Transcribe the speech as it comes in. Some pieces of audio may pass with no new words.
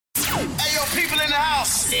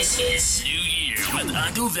This is New Year with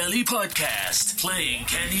Adoveli Podcast, playing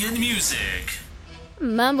Kenyan music.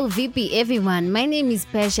 Mambo VP everyone, my name is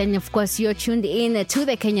Pesh and of course you're tuned in to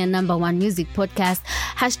the Kenyan #1 music podcast,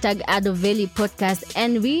 #Adoveli Podcast,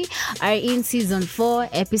 and we are in season 4,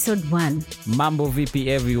 episode 1. Mambo VP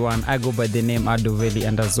everyone, I go by the name Adoveli,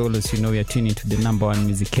 and as always, you know, we are tuning to the #1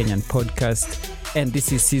 music Kenyan podcast, and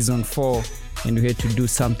this is season 4, and we're here to do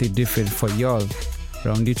something different for y'all.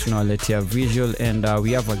 Round it to let you visual, and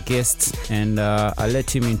we have a guest, and I'll let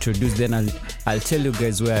him introduce, then I'll tell you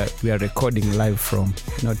guys where we are recording live from,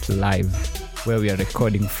 not live, where we are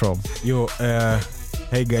recording from. Yo,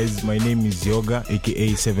 hey guys, my name is Yoga,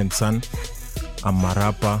 aka Seventh Son. I'm a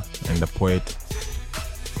rapper and a poet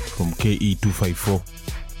from KE254.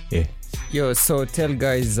 Yeah. Yo, so tell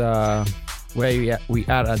guys where we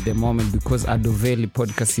are at the moment, because Adoveli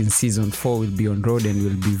Podcast in season 4 will be on road, and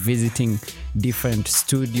we'll be visiting different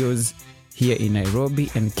studios here in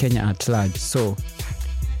Nairobi and Kenya at large. So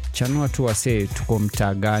chanua tu wase tuko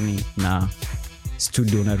mtaa gani na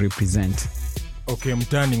studio na represent. Okay,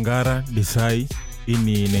 mtaa ni Ngara, Desai. Hii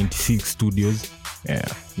ni 96 Studios.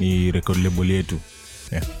 Yeah, ni record label yetu.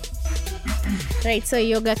 Yeah. Right, so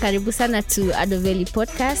Yoga, karibu sana to Adoveli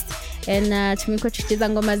Podcast, and tumekuwa tukicheza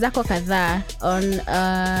ngoma zako kadhaa on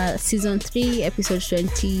season 3 episode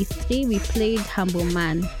 23. We played Humble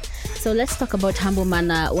Man. So let's talk about Humble Man.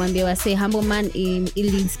 Waambie wase Humble Man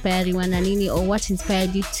ili inspire wana nini, or what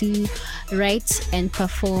inspired you to write and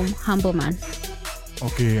perform Humble Man?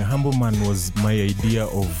 Okay, Humble Man was my idea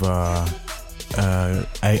of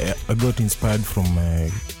I got inspired from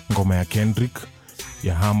ngoma ya Kendrick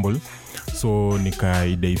ya Humble. So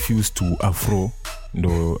diffuse to Afro,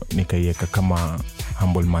 ndo nikaiweka kama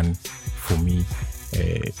Humble Man for me.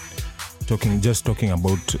 Talking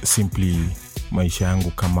about simply maisha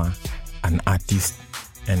yangu kama an artist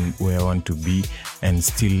and where I want to be, and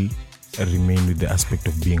still remain with the aspect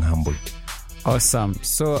of being humble. Awesome.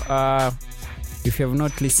 So if you have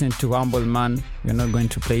not listened to Humble Man, we're not going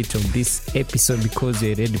to play it on this episode because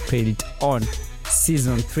we already played it on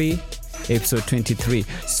season 3 episode 23.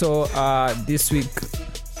 So this week,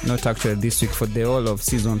 not actually this week, for the whole of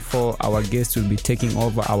season 4, our guest will be taking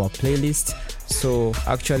over our playlist. So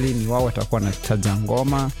actually ni wao watakuwa na taja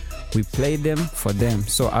ngoma, we play them for them,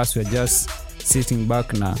 so us we're just sitting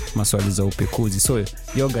back na maswali za upekuzi. So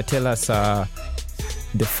Yoga, tell us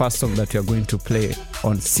the first song that we are going to play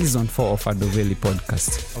on season 4 of Adoveli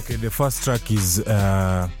Podcast. Okay, the first track is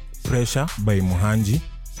Pressure by Muhanji,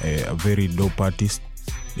 a very dope artist.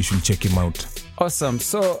 You should check him out. Awesome.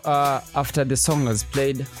 So after the song has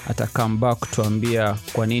played, ata come back tuambia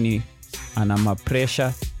kwa nini ana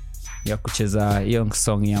mapressure ya kucheza hiyo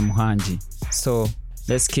song ya Muhanji. So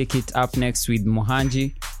let's kick it up next with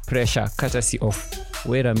Muhanji, Pressure, courtesy of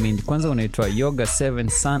Weramin. Kwanza unaitwa Yoga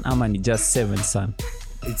Seventh Son ama ni just Seventh Son?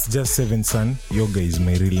 It's just Seventh Son. Yoga is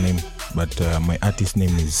my real name, but my artist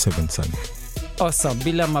name is Seventh Son. Awesome.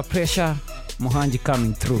 Bila mapressure, Muhanji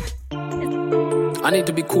coming through. I need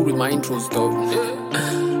to be cool with my intros though,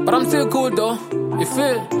 yeah. But I'm still cool though, you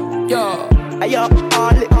feel? Yo, ayo,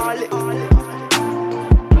 all it.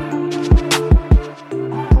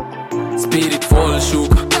 Spirit fall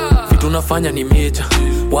shuka, vitu nafanya ni meja.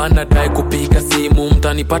 Wanadai kupiga simu,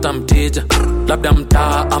 mtanipata mteja. Labda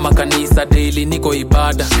mtaa ama kanisa, daily niko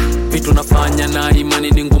ibada. Vitu nafanya na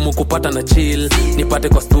imani ni ngumu kupata na chill. Nipate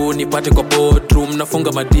kwa stu, nipate kwa boardroom,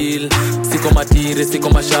 nafunga madeal. Siko matire, siko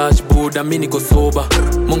mashash, buda mi niko soba.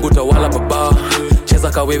 Mungu tawala baba, cheza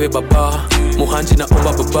kawewe baba. Muhanji na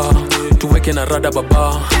omba baba, tuweke na rada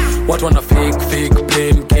baba. Watu wana fake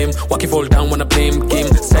blame game, wakifall down wana blame game.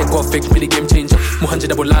 Psycho fake mini game changer. Muhanji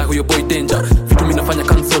double lie, huyo boy danger. Vitu mi nafanya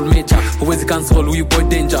cancel major. Huwezi cancel huyo boy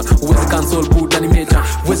danger. Huwezi cancel buda ni major.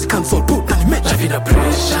 Huwezi cancel buda ni major. Life ina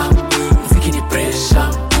pressure, mziki ni pressure,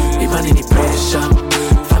 imani ni pressure,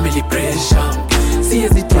 family pressure.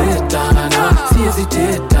 Siezi teta,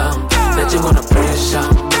 najengwa na pressure,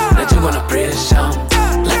 life ina pressure,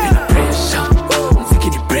 mziki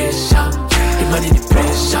ni pressure, imani ni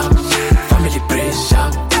pressure, family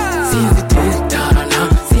pressure. Siezi teta,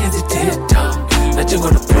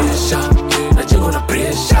 najengwa na pressure.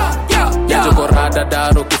 Niacho rada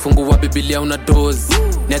daro, kifungua Biblia una dozi.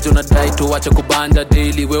 Niacho unadai tuwache kubanja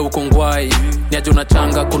daily, we uko ngwai. Niacho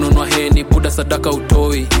unachanga kununua heni, buda sadaka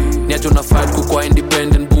utoi. Niacho una fight kukua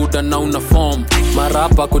independent, buda buda na una form.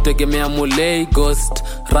 Marapa kutegemea mulei ghost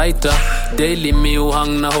writer. Daily mi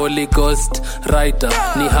uhang na Holy Ghost writer.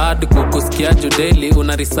 Ni hard kukusikia juu daily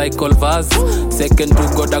una recycle verse. Second to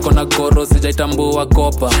God akona koro sijaitambua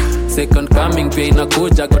kopa. Second coming pia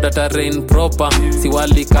inakuja God atarain proper. Si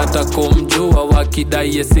walikata kumjua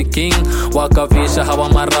wakidai yesi king. Wakavisha hawa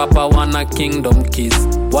marapa wana kingdom kiss.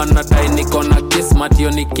 Wanadai niko na kiss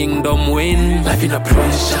matio ni kingdom win. Life ina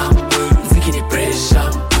pressure, mziki ni pressure,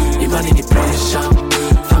 imani ni pressure,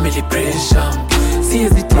 family pressure.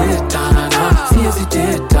 Siezi teta,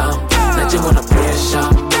 najengwa na pressure,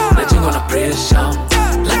 najengwa na pressure.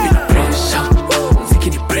 Life ina pressure, mziki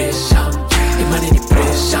ni pressure, imani ni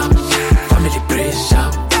pressure, family pressure.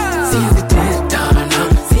 Siezi teta,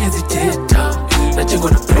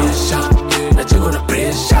 najengwa na pressure, najengwa na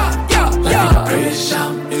pressure. Life ina pressure,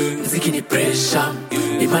 mziki ni pressure,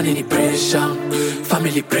 imani ni pressure,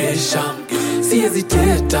 family pressure. Siezi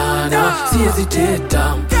teta,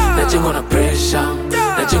 najengwa na pressure,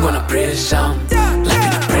 najengwa na pressure. Life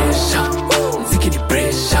ina pressure, mziki ni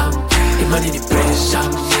pressure, imani ni pressure,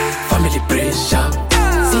 family pressure.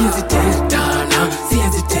 Siezi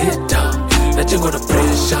teta, najengwa na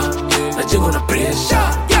pressure, najengwa na pressure.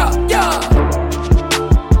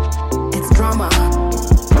 It's drama.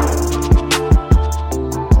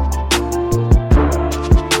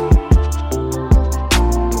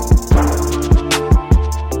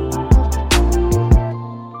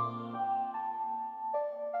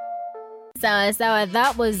 Sawa,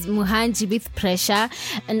 that was Muhanji with Pressure.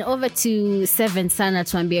 And over to Seven Sana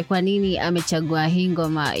tuambie kwa nini amechagua hii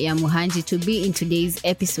ngoma ya Muhanji to be in today's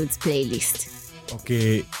episode's playlist.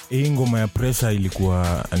 Okay, hii ngoma ya Pressure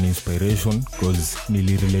ilikuwa an inspiration because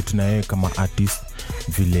nilirelate na yeye kama artist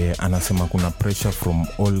vile anasema kuna pressure from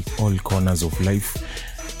all corners of life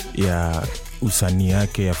ya usanii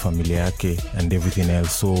yake, ya familia yake and everything else.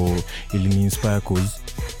 So ilini inspire cause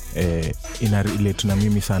ina relate na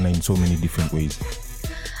mimi sana in so many different ways.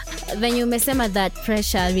 When you umesema that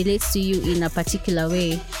pressure relates to you in a particular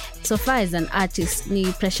way, so far as an artist,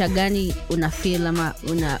 ni pressure gani una feel ama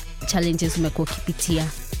una challenges umekuwa ukipitia?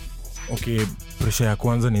 Okay, pressure ya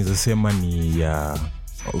kwanza naweza sema ni ya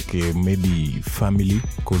maybe family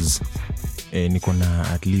cause niko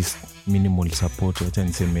na at least minimal support. Acha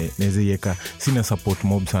niseme naweza yeka sina support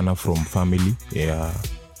mob sana from family ya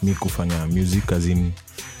mi kufanya music, as in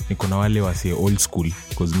niko na wale wase old school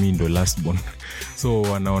because me ndo last born. So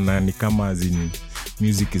wanaona ni kama as in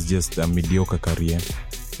music is just a mediocre career.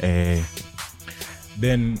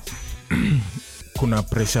 Then kuna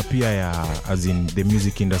pressure pia ya as in the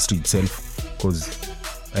music industry itself because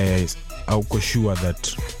hauko sure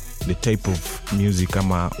that the type of music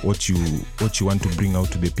ama what you want to bring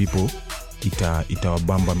out to the people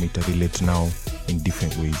itawabamba, ita relate now in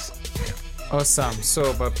different ways. Awesome.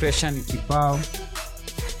 So by pressure ni kibao,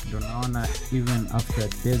 don't naona even after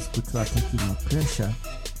days kutoa ataki ma pressure.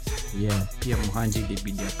 Yeah, pia Muhanji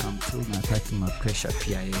ilibidi come through na ataki ma pressure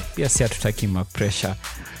pia yeye. Pia si atutaki ma pressure.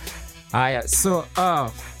 Aya, so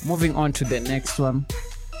moving on to the next one.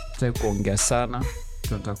 Tutaki kuongea sana,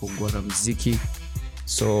 tunataka kugora muziki.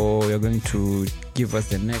 So we are going to give us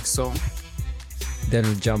the next song. Then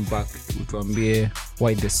we'll jump back tuambie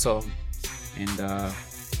why the song and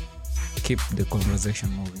keep the conversation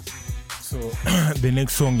moving. So the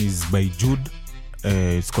next song is by Jude.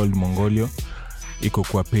 It's called Mongolio. Iko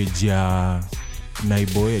kwa page ya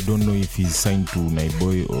Naiboy. I don't know if he's signed to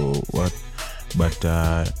Naiboy or what, but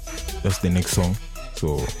that's the next song.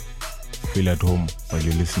 So feel at home while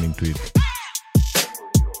you're listening to it.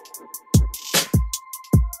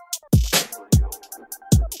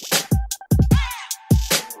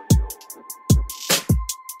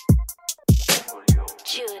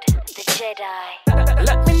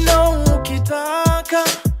 Let me know ukitaka,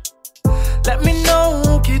 let me know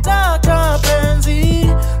ukitaka penzi,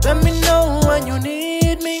 let me know when you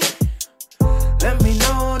need me, let me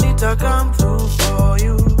know nita come through for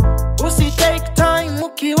you. Usi take time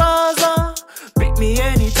ukiwaza, pick me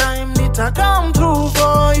anytime nita come through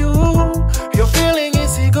for you. Your feeling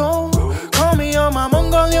easy go, call me on my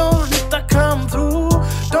Mongolio, nita come through.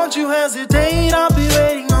 Don't you hesitate, I'll be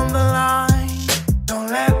waiting on the line. Don't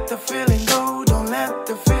let the feeling go, don't let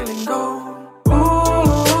the feeling go.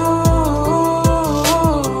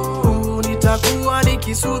 Ooh, nitakuwa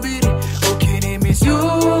nikisubiri, ukini miss you.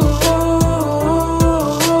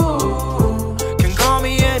 Can call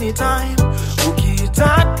me anytime,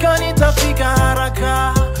 ukitaka nitafika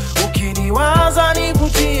haraka. Ukiniwaza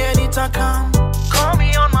nivutie nitakam. Call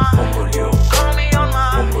me on my Mongolio, call me on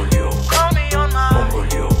my Mongolio, call me on my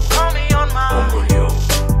Mongolio, call me on my Mongolio.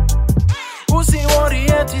 Usi worry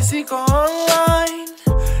eti siko online,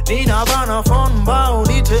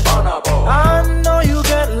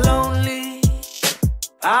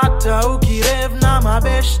 hata ukirev na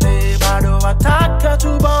mabeshte bado wataka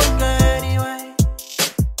tubonge anyway.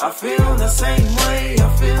 I feel the same way, I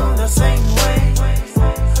feel the same way.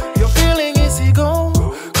 Your feeling easy go,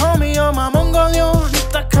 call me on my Mongolian,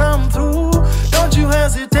 nita come through. Don't you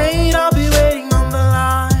hesitate, I'll be waiting on the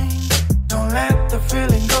line. Don't let the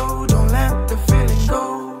feeling go, don't let the feeling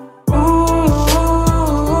go.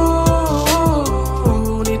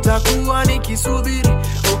 Ooh, nitakuwa nikisubiri,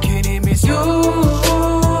 ukini miss you.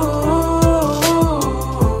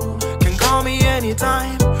 Can call me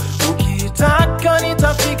anytime, ukitaka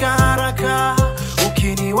nitafika haraka.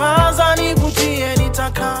 Ukiniwaza nivutie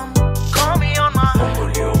nitakam. Call me on my,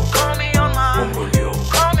 call me on my,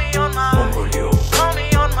 call me on my, call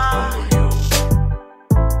me on my.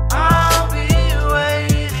 I'll be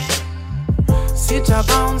waiting. Sita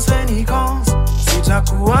bounce any calls,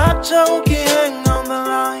 sitakuacha ukihang on the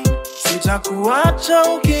line. Sitakuacha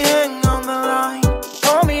ukihang on the line.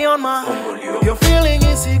 Call me on my, you're feeling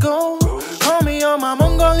easy go. Call me on my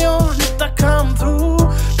Mongolian, nita come through.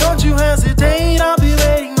 Don't you hesitate, I'll be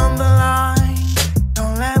waiting on the line.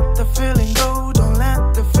 Don't let the feeling go, don't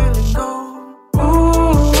let the feeling go.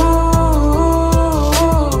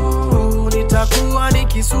 Ooh, nitakuwa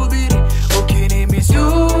nikisubiri, ukini miss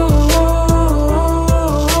you.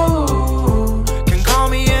 Can call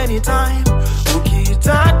me anytime,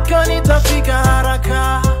 ukitaka nitafika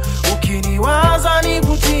haraka. Ukiniwaza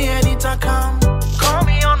nivutie nitakam. Call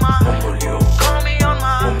me on my, call me on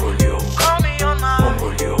my, call me on my,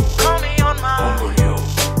 call me on my.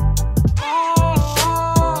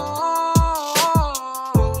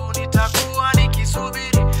 Ooh, nitakuwa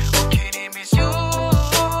nikisubiri, ukini miss you.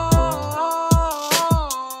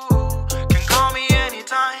 Can call me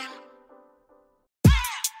anytime.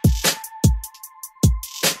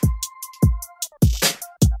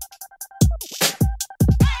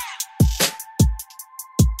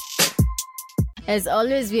 As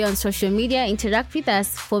always, we on social media. Interact with us.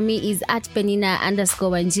 For me is at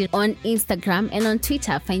Penina_Wanjiru on Instagram, and on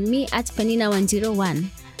Twitter find me at Penina101.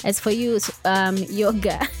 As for you,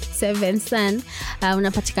 Yoga 7 Sun,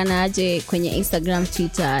 unapatikana aje kwenye Instagram,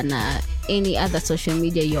 Twitter na any other social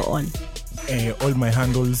media you're on? All my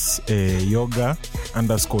handles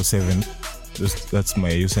Yoga_7. That's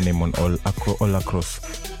my username on all across.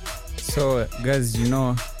 So guys, you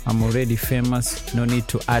know I'm already famous, no need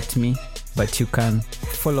to at me, but you can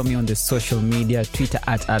follow me on the social media. Twitter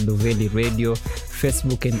at Adoveli Radio,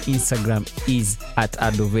 Facebook and Instagram is at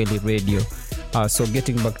Adoveli Radio. So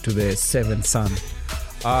getting back to the 7 Sun,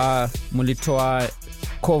 mulitoa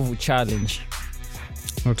Kovu challenge,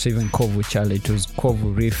 not even Kovu challenge, it was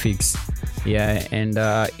Kovu refix. Yeah, and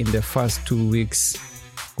in the first 2 weeks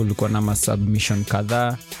kulikuwa na submission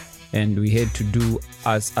kadhaa, and we had to do,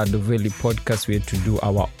 as Adoveli podcast, we had to do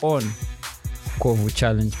our own Kovu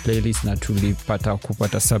challenge playlist, na tulipata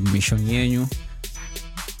kupata submission yenyu.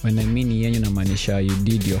 When I mean yenyu, namaanisha you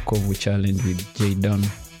did your Kovu challenge with J-Don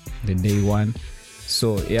the day one.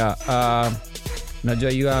 So yeah,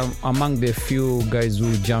 najua you are among the few guys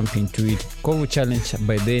who jump into it. Kovu challenge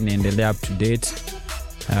by then endelea up to date.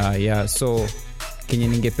 Yeah, so kenye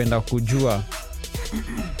ningependa kujua,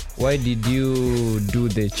 why did you do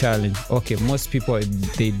the challenge? Okay, most people,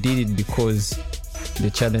 they did it because the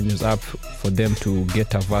challenge was up for them to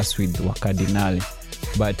get a verse with Wakadinali.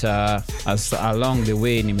 But as along the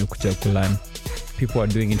way nimekuja kulearn, people are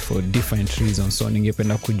doing it for different reasons. So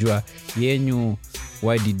ningependa kujua yenyu,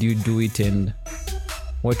 why did you do it, and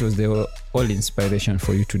what was the all inspiration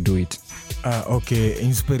for you to do it? Okay,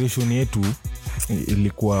 inspiration yetu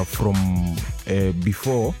ilikuwa from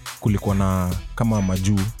before kulikuwa na kama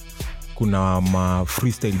majuu, kuna ma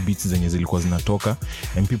freestyle beats zenye zilikuwa zinatoka,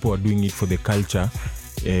 and people were doing it for the culture,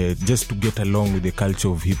 just to get along with the culture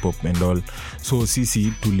of hip hop and all. So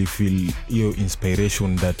sisi tulifeel hiyo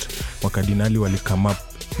inspiration that Wakadinali wali come up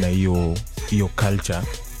na hiyo culture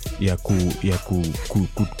ya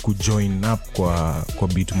ku join up kwa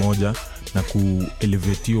beat moja na ku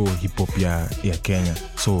elevate hiyo hip hop ya Kenya.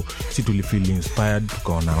 So si tulifeel inspired,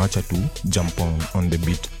 tukaona wacha tu jump on the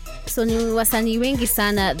beat. So ni wasanii wengi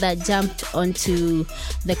sana that jumped onto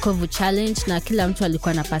the Kovu challenge, na kila mtu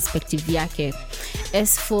alikuwa na perspective yake.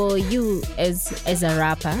 As for you as a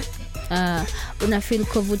rapper, una feel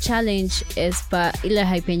Kovu challenge as per ile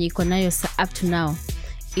hype yenye iko nayo up to now,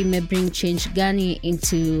 ime bring change gani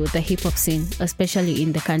into the hip hop scene, especially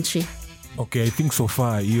in the country? Okay, I think so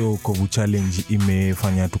far hiyo Kovu challenge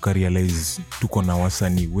imefanya tukarealize tuko na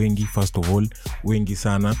wasanii wengi, first of all wengi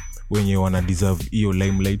sana wenye wana deserve hiyo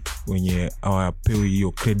limelight, wenye hawapewi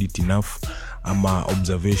hiyo credit enough, ama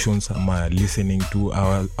observations ama listening to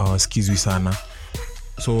our skills sana.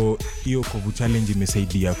 So hiyo Kovu challenge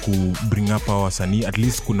imesaidia ku bring up our wasanii. At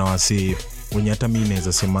least kuna wase wenye hata mimi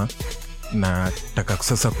naweza sema na taka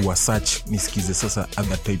sasa kuwa search nisikize sasa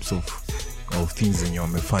other types of things zenye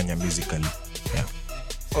wamefanya musically. Yeah.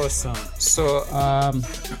 Awesome. So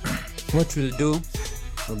what we'll do,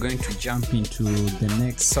 we're going to jump into the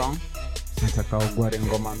next song. Nataka ugware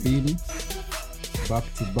ngoma mbili back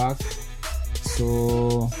to back.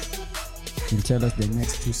 So you tell us the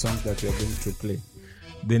next two songs that we are going to play.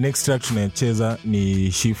 The next track tunacheza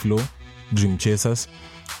ni Shiflo, Dream Chasers.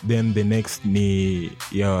 Then the next ni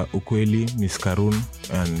ya Ukweli, Miss Karun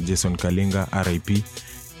and Jason Kalinga, RIP,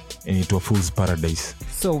 and it was Fool's Paradise.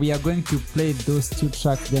 So we are going to play those two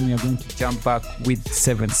tracks, then we are going to jump back with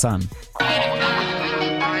Seven Sun.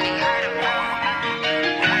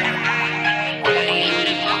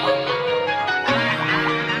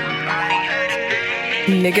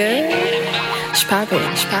 Nigga, Shpoppin'.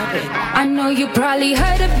 I know you probably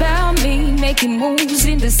heard about me making moves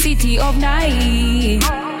in the city of night.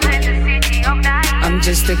 I'm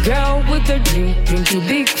just a girl with a dream too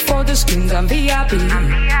big for the screens. I'm VIP.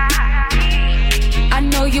 I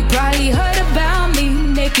know you probably heard about me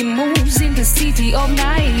making moves in the city of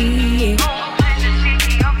night.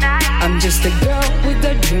 I'm just a girl with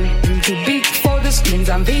a dream too big for the screens.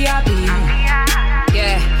 I'm VIP.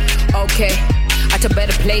 Yeah, okay. At a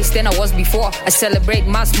better place than I was before. I celebrate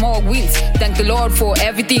my small wins. Thank the Lord for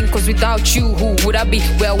everything, cause without you, who would I be?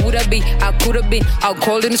 Where would I be? I could have been out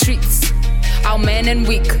cold in the streets, out man and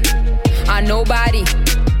weak. I nobody.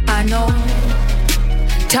 I know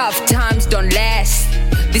tough times don't last.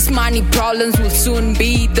 These money problems will soon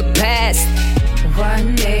be the past.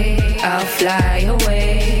 One day I'll fly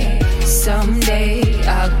away. Someday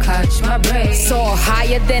I'll catch my break. So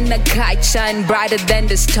higher than the kite, shine brighter than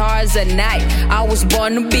the stars at night. I was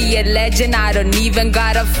born to be a legend, I don't even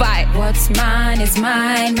gotta fight. What's mine is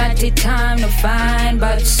mine, might take time to find,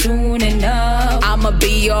 but soon enough I'ma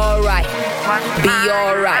be alright, be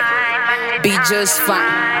alright, be just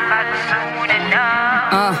fine.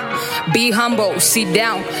 Be humble, sit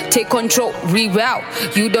down, take control, reroute.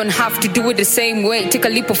 You don't have to do it the same way. Take a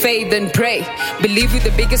leap of faith and pray. Believe with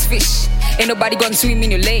the biggest fish. Ain't nobody gonna swim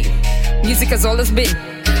in your lane. Music has always been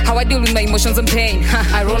how I deal with my emotions and pain.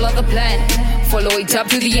 I roll out the plan, follow it up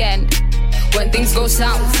to the end. When things go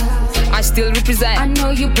south, I still represent. I know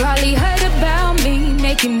you probably heard about me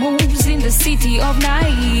making moves in the city of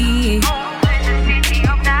night.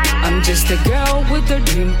 I'm just a girl with a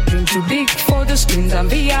dream too big for the screens. I'm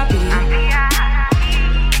VIP.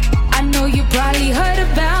 I know you probably heard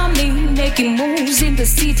about me making moves in the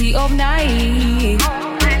city of night.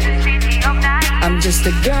 I'm just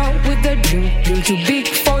a girl with a dream too big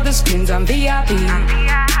for the screens. I'm VIP.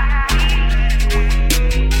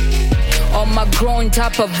 On my grown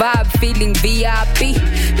type of vibe, feeling VIP.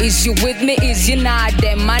 Is you with me? Is you not?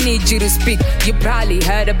 Damn, I need you to speak. You probably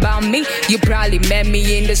heard about me. You probably met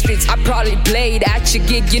me in the streets. I probably played at your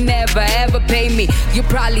gig. You never ever pay me. You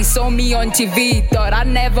probably saw me on TV. Thought I'd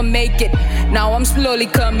never make it. Now I'm slowly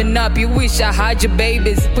coming up. You wish I had your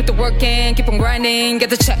babies. Put the work in, keep on grinding, get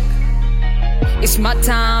the check. It's my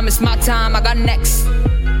time, I got next.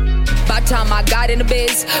 By time I got in the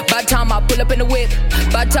biz, by time I pull up in the whip,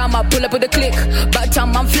 by time I pull up with a click, by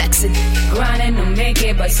time I'm flexing. Grinding to make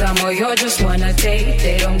it, but somehow you just wanna take.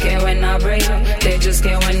 They don't care when I break, they just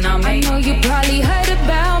care when I make. I know you probably heard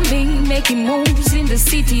about me making moves in the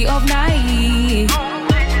city of night.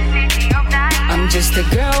 I'm just a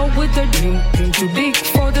girl with a dream too big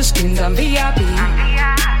for the screens. I'm VIP.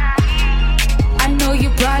 I know you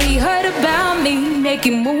probably heard about me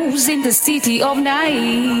making moves in the city of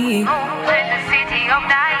night.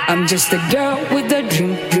 I'm just a girl with a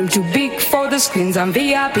dream too big for the screens. I'm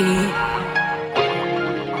VIP.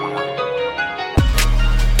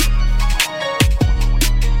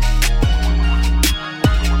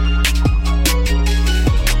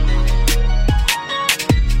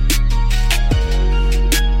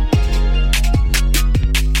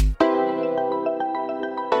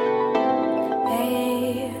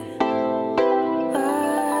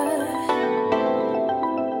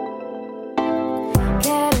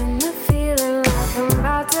 Getting the feeling like I'm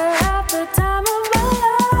about to have the time of my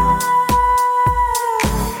life.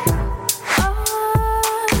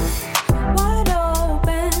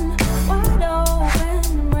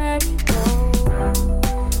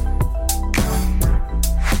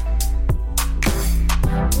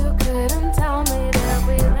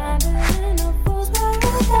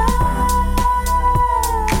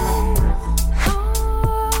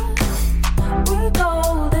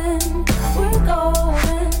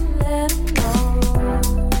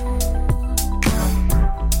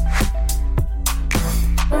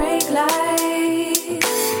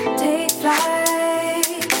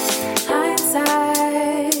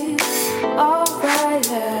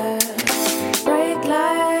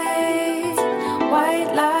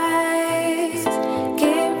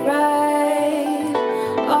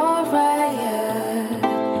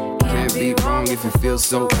 if it feels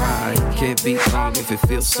so right. Can't be wrong if it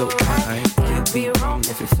feels so right. Can't be wrong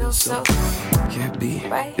if it feels so right. Can't be,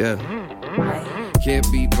 yeah. Can't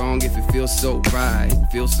be wrong if it feels so right.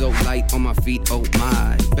 Feel so light on my feet, oh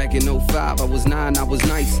my. Back in 05, I was 9, I was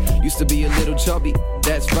nice. Used to be a little chubby,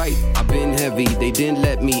 that's right. I've been heavy, they didn't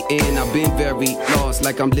let me in. I've been very lost,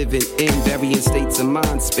 like I'm living in varying states of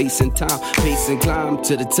mind, space and time. Pace and climb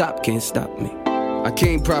to the top, can't stop me. I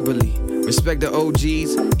came properly, respect the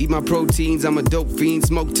OGs. Eat my proteins, I'm a dope fiend.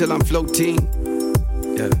 Smoke till I'm floating.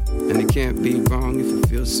 Yeah, and it can't be wrong if it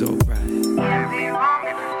feels so right. Can't be wrong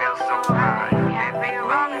if it feels so right. Can't be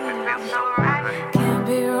wrong if it feels so right. Can't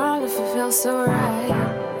be wrong if it feels so right,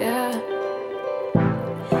 yeah.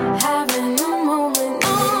 Having a moment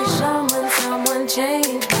when someone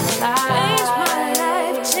changed my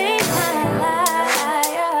life. Changed my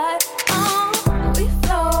life. Oh, we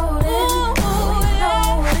floating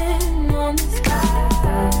on the sky.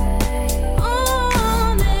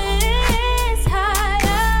 On this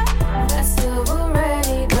higher festival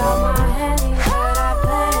ready. Got my handy, but I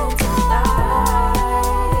plan to die.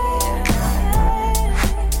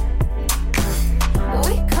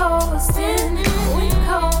 We coasting,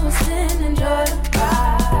 enjoy the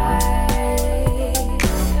ride.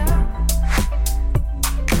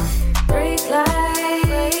 Break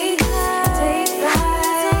light, take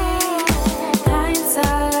flight,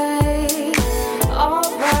 hindsight,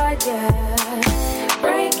 alright, yeah.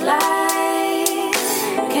 Break light,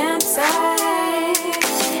 campsite,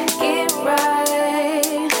 get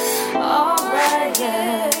right, alright,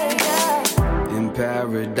 yeah. In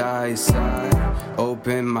paradise, I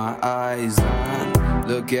open my eyes, I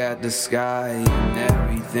look at the sky, and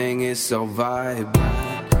everything is so vibrant.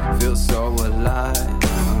 Feel so alive,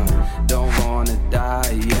 don't wanna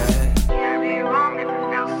die yet. Can't be wrong if it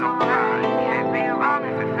feels so right. Can't be wrong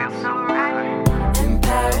if it feels so right. In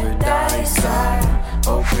paradise, I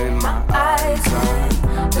open my eyes, I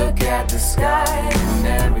look at the sky, and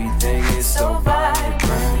everything is so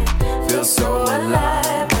vibrant. Feel so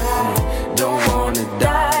alive, don't wanna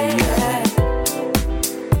die yet.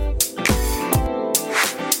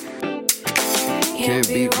 Can't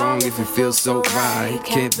be wrong if it feels so right.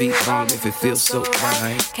 Can't be wrong if it feels so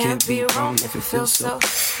right. Can't be wrong if it feels so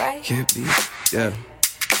right. Can't be, yeah.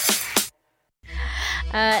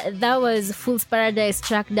 That was Fool's Paradise,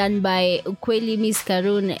 track done by Ukweli, Miss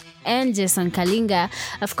Karun, and Jason Kalinga.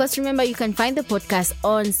 Of course, remember you can find the podcast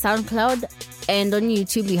on SoundCloud and on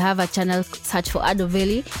YouTube. We have a channel, search for Ado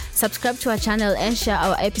Valley. Subscribe to our channel and share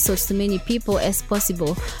our episodes to many people as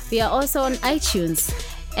possible. We are also on iTunes.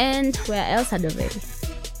 And where else, Ado Valley?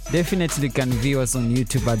 Definitely can view us on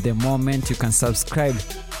YouTube at the moment. You can subscribe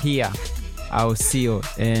here. I'll see you,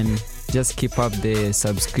 and just keep up the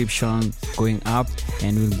subscription going up,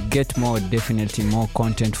 and we'll get definitely more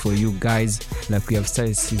content for you guys. Like we have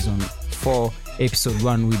started season 4, episode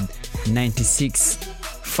 1 with 96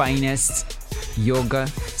 finest Yoga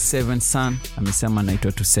 7 Sun. Amesema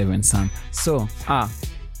naitwa to 7 Sun. So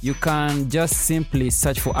you can just simply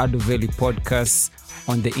search for Ado Valley Podcasts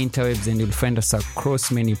on the interwebs, and you'll find us across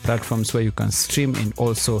many platforms where you can stream and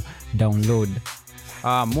also download.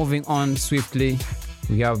 Moving on swiftly,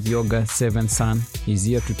 we have Yoga 7 Sun. He's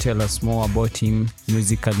here to tell us more about him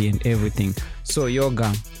musically and everything. So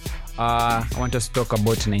Yoga, I want us to talk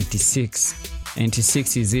about 96.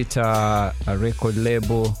 96, is it a record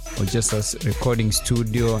label or just a recording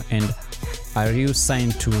studio, and are you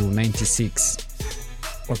signed to 96?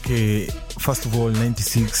 Okay, first of all,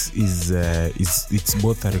 96 is it's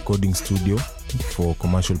both a recording studio for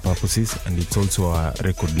commercial purposes, and it's also a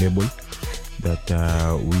record label that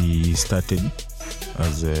we started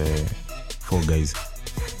as 4 guys.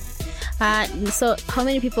 So how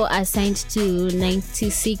many people are signed to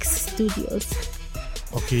 96 studios?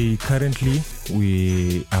 Okay, currently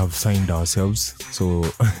we have signed ourselves, so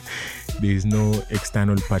there is no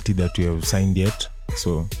external party that we have signed yet.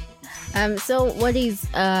 So what is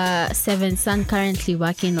 7 Sun currently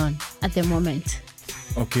working on at the moment?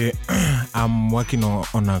 Okay, I'm working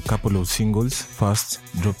on a couple of singles first,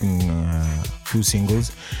 dropping a few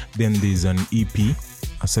singles. Then there's an EP,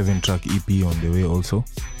 a 7-track EP on the way also.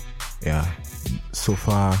 Yeah, so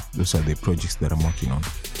far those are the projects that I'm working on.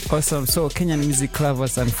 Awesome. So Kenyan music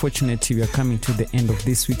lovers, unfortunately we are coming to the end of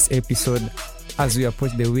this week's episode. As we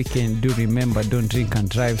approach the weekend, do remember, don't drink and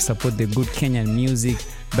drive. Support the good Kenyan music.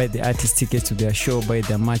 Buy the artist tickets to their show, buy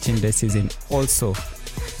their merchandise, and also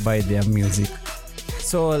buy their music.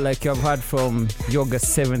 So like you have heard from Yoga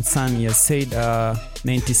 7 Sun, he has said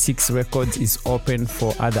 96 Records is open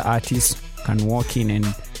for other artists, can walk in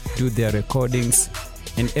and do their recordings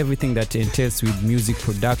and everything that entails with music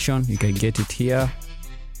production. You can get it here.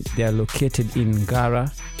 They are located in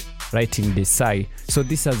Ngara, right in Desai. So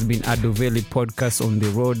this has been Adoveli Podcast on the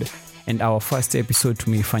road, and our first episode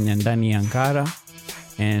tumeifanya ndani ya Ngara,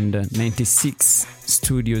 and 96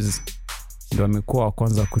 studios ndo wamekuwa wa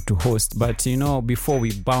kwanza kutu host. But you know, before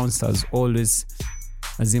we bounce, as always,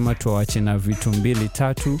 lazima tuwache na vitu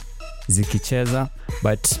 2-3 zikicheza.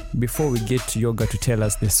 But before we get to Yoga to tell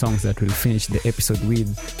us the songs that we'll finish the episode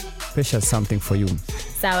with, Precious, something for you.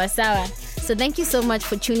 Sawa. So thank you so much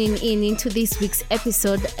for tuning into this week's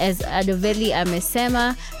episode. As Adoveli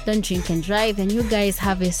amesema, don't drink and drive, and you guys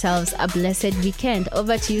have yourselves a blessed weekend.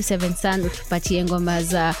 Over to you, Seven Sun, utupatie ngoma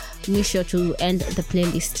za mwisho to end the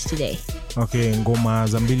playlist today. Okay, ngoma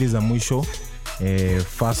za mbili za mwisho,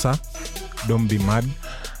 Fasa, Don't Be Mad,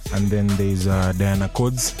 and then there's Diana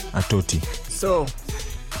Codes, Atoti. So,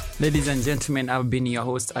 ladies and gentlemen, I've been your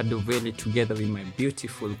host Adoveli, together with my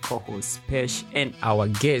beautiful co-host Pesh and our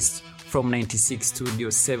guest from 96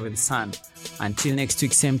 Studios, Seven Sun. Until next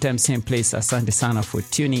week, same time, same place. Asante sana for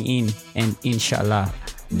tuning in, and inshallah.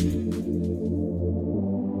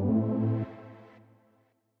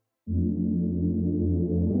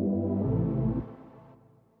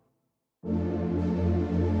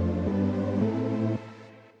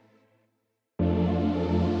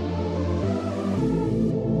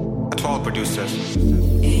 Producers.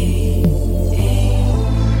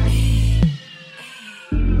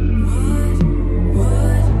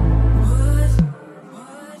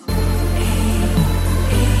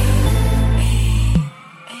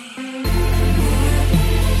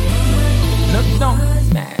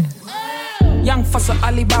 Young Fassa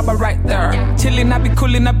Alibaba right there. Chillin', I be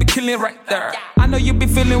coolin', I be killin' right there. I know you be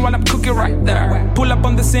feelin' while I'm cooking right there. Pull up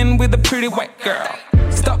on the scene with a pretty white girl.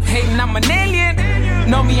 Stop hating, I'm an alien.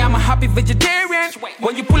 Know me, I'm a happy vegetarian.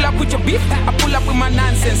 When you pull up with your beef, I pull up with my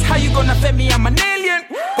nonsense. How you gonna fed me? I'm an alien.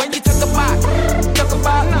 When you talk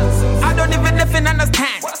about nonsense, I don't even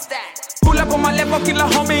understand. Pull up on my level, kill a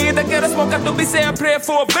homie. The girl smoke, I do be say I pray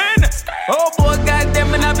for a burn. Oh boy,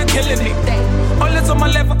 goddamn, and I be killing it. Always on my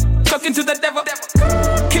level, talking to the devil.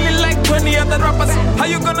 Killing like 20 other rappers. How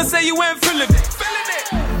you gonna say you ain't feeling it?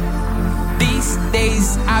 These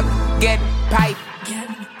days I get pipe.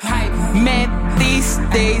 Man, these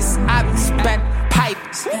days I be spent pipe.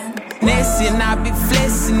 Nessin', I be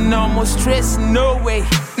flexing, almost stressing. No way,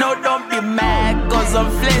 no, don't be mad, cause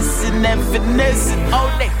I'm flexing and finessing all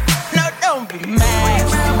day. No, don't be mad.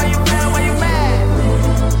 Why you mad? Why you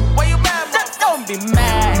mad? Why you mad? No, don't be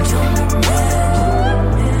mad.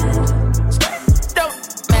 Don't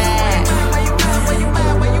mad. Why you mad? Why you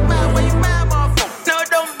mad? Why you mad? Why you mad, motherfucker? No,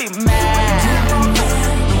 don't be mad.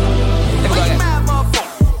 Why you mad, motherfucker?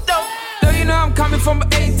 Don't you know I'm coming from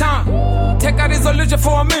A-Town? Take a resolution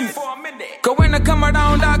for a minute. Cause when I come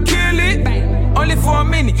around, I kill it. Only for a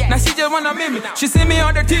minute. Now she just wanna meet me. She see me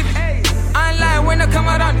on the TV. I ain't lying when I come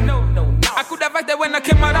around it. I could have acted when I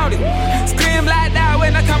came around it. Scream like that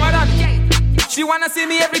when I come around it. She wanna see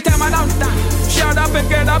me every time around it. Shut up and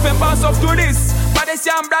get up and bounce off to this. But this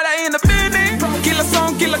young brother in the building. Kill a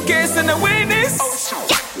song, kill a case and the witness.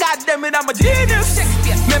 God damn it, I'm a genius.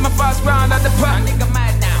 Made my first round at the park.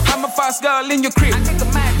 I'm a fast girl in your crib.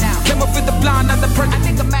 Came up with the plan at the project.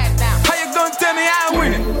 How you gonna tell me I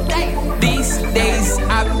win it? These days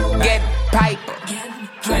I get pipe.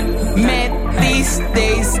 Man, these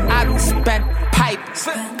days I do spend pipe.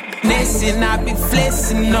 Nessin', I be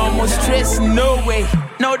flexing, almost stressing. No way,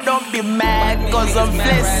 no, don't be mad, cause I'm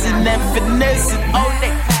flexing and finessing all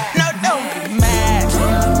day. No, don't be mad.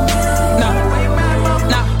 No, no,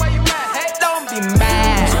 don't be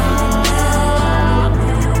mad.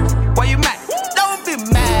 Why you mad? Don't be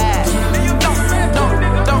mad.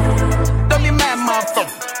 Don't be mad, motherfucker.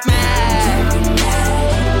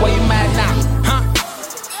 Mad. Why you mad now? Huh?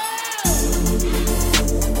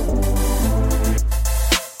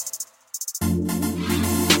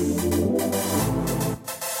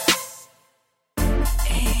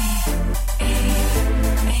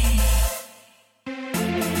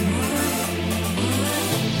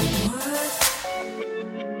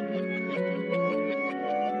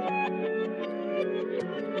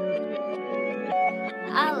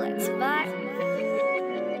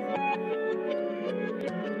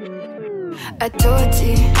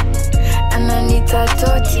 Atoti, Ananita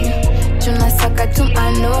Toti, tunasaka tu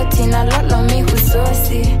anoti na lolo mi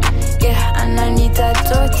husosi. Yeah, Ananita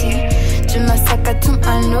Toti, tunasaka tu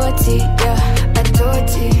anoti. Yeah,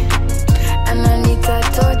 Atoti, Ananita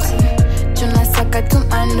Toti, tunasaka tu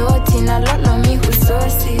anoti na lolo mi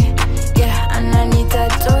husosi. Yeah, Ananita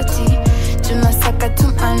Toti, tunasaka tu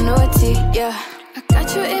anoti. Yeah, I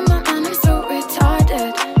got you in my mind, I'm so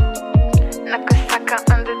retarded. Nakasaka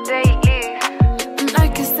on the daily. I'm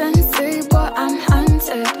like a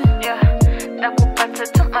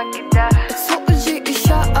fuck it up. It's so OG, you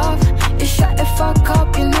shut up. You shut the fuck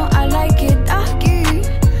up, you know I like it. Doggy,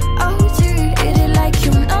 OG, hit it like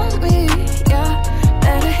you know me. Yeah,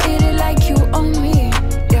 better hit it like you own me.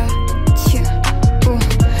 Yeah, chill.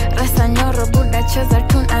 Rasa nyoro buda cheza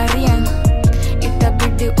tunarien.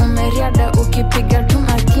 Itabidi umeriada ukipiga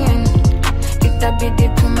tumakien. Itabidi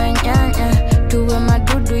tumenyanya. Tuwe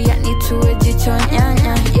madudu yani tuwe jicho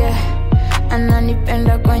nyanya. Yeah,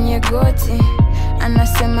 ananipenda kwenye goti.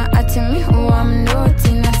 Anasema ati mi huwa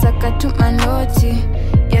mnoti. Nasaka tu manoti.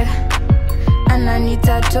 Yeah,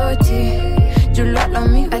 ananita toti. Julalo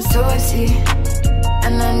mi atoti.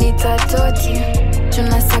 Ananita toti.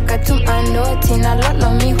 Tunasaka tu manoti. Na lolo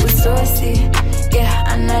mi husosi.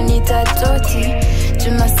 Yeah, ananita toti.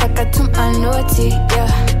 Tunasaka tu manoti.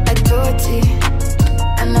 Yeah, atoti.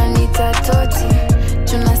 Ananita toti.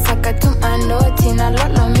 Tunasaka tu manoti. Na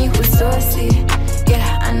lolo mi husosi.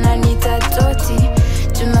 Yeah, ananita toti.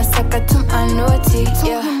 Tunasaka tu manoti.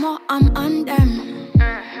 Yeah, I'm on them.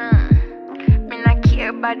 Me not care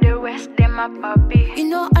about the rest, them my puppy. You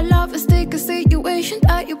know I love a sticky situation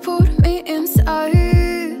that you put me inside.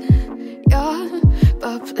 Yeah,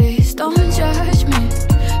 but please don't judge me.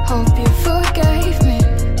 Hope you forgave me.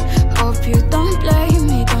 Hope you don't blame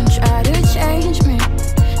me. Don't try to change me.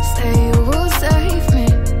 Say you will save me.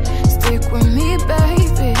 Stick with me,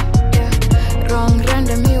 baby. Yeah, wrong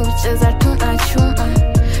random me ucheza tunachuma.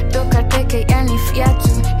 Toka teke yani fiatu.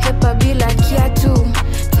 Hepa bila kiatu.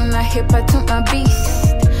 Tuna hepa tuma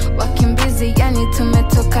beast. Wakimbizi yani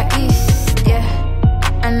tumetoka east. Yeah,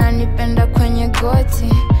 ananipenda kwenye goti.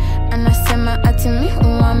 Anasema ati mi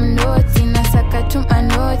huwa mnoti. Nasaka tu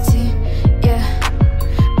manoti. Yeah,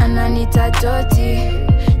 ananita toti.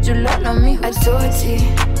 Julalo mi atoti.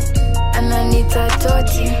 Ananita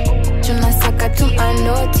toti. Tunasaka tu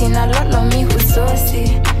manoti. Na lolo mi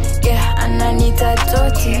husosi. Yeah, ananita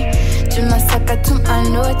toti. Tunasaka tu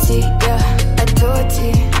manoti. Yeah,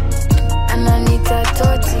 atoti. Ananita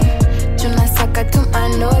toti. Tunasaka tu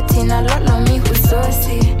manoti. Na lolo mi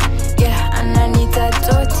husosi. Yeah, ananita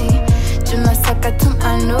toti. Tunasaka tu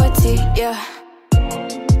manoti. Yeah.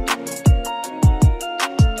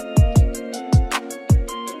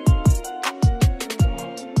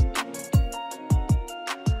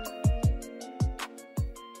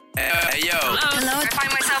 Hey, yo. Hello. I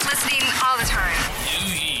find myself listening all the time.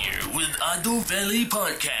 New Year with Ado Valley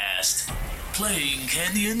Podcast. Playing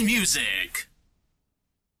Kenyan music.